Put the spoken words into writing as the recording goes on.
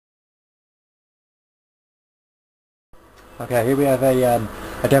Okay, here we have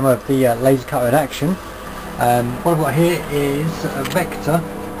a demo of the laser cutter in action. What I've got here is a vector.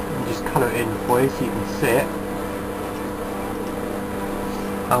 I'll just colour it in for you so you can see it.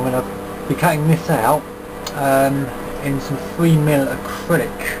 I'm going to be cutting this out in some 3mm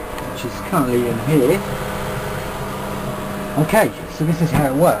acrylic, which is currently in here. Okay, so this is how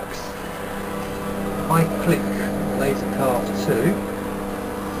it works. If I click laser cutter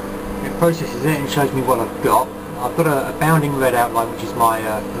 2, it processes it and shows me what I've got. I've got a bounding red outline, which is my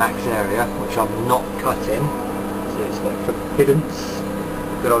max area, which I'm not cutting. So it's like forbiddance,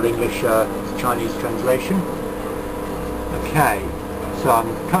 good old English Chinese translation. Okay, so I'm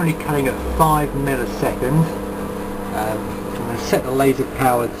currently cutting at 5 milliseconds. I'm going to set the laser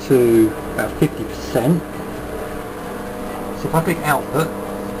power to about 50%. So if I click output,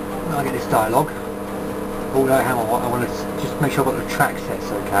 I get this dialogue. Oh no, hang on, I want to just make sure I've got the track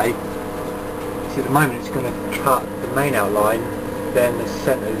sets okay. So at the moment it's going to cut the main outline, then the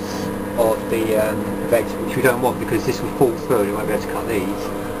centres of the vector, which we don't want because this will fall through and we won't be able to cut these.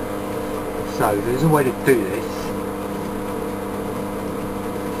 So there's a way to do this.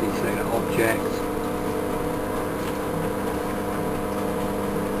 So you select an object.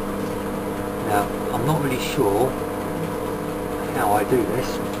 Now I'm not really sure how I do this,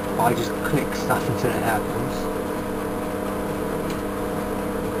 but I just click stuff until it happens.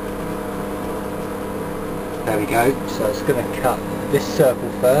 There we go, so it's going to cut this circle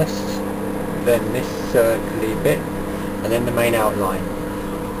first, then this circly bit, and then the main outline.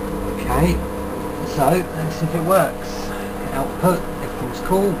 Okay, so let's see if it works. Output, everything's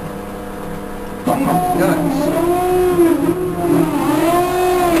cool. Here it goes.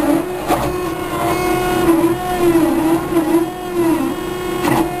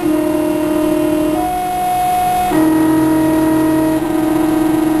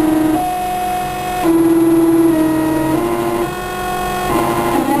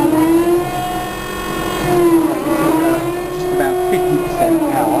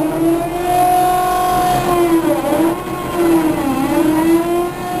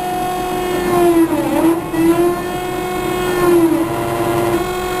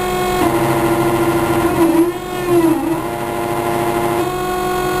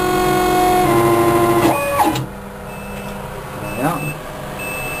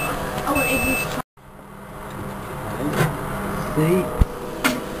 See, here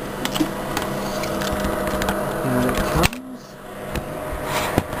it comes.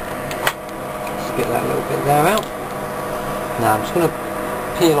 Just get that little bit there out. Now I'm just going to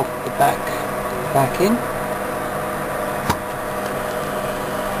peel off the back in.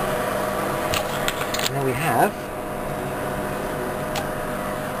 And there we have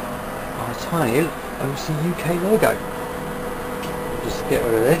our tiny OC UK logo. Just get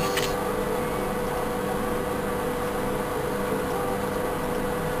rid of this.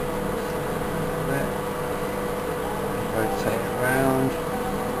 Rotate it around.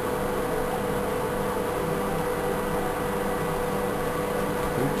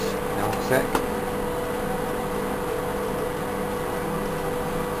 Oops, now a sec.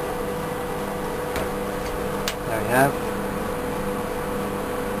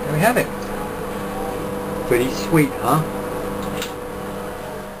 There we have it. Pretty sweet, huh?